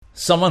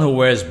Someone who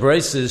wears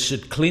braces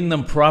should clean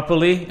them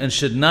properly and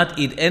should not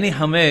eat any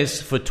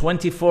hametz for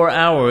 24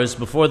 hours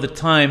before the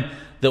time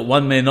that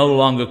one may no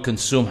longer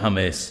consume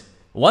hametz.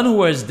 One who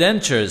wears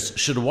dentures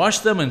should wash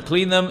them and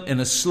clean them in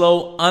a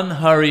slow,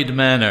 unhurried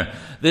manner.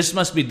 This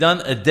must be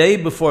done a day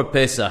before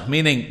Pesach,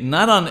 meaning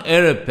not on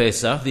Erev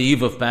Pesach, the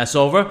eve of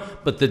Passover,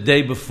 but the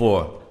day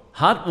before.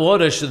 Hot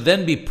water should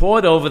then be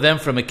poured over them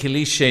from a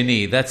keli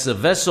sheni. That's a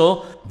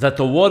vessel that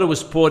the water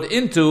was poured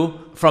into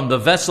from the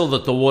vessel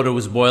that the water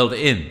was boiled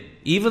in.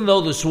 Even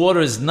though this water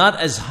is not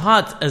as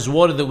hot as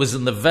water that was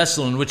in the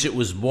vessel in which it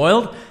was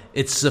boiled,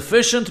 it's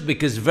sufficient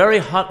because very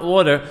hot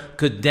water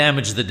could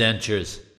damage the dentures.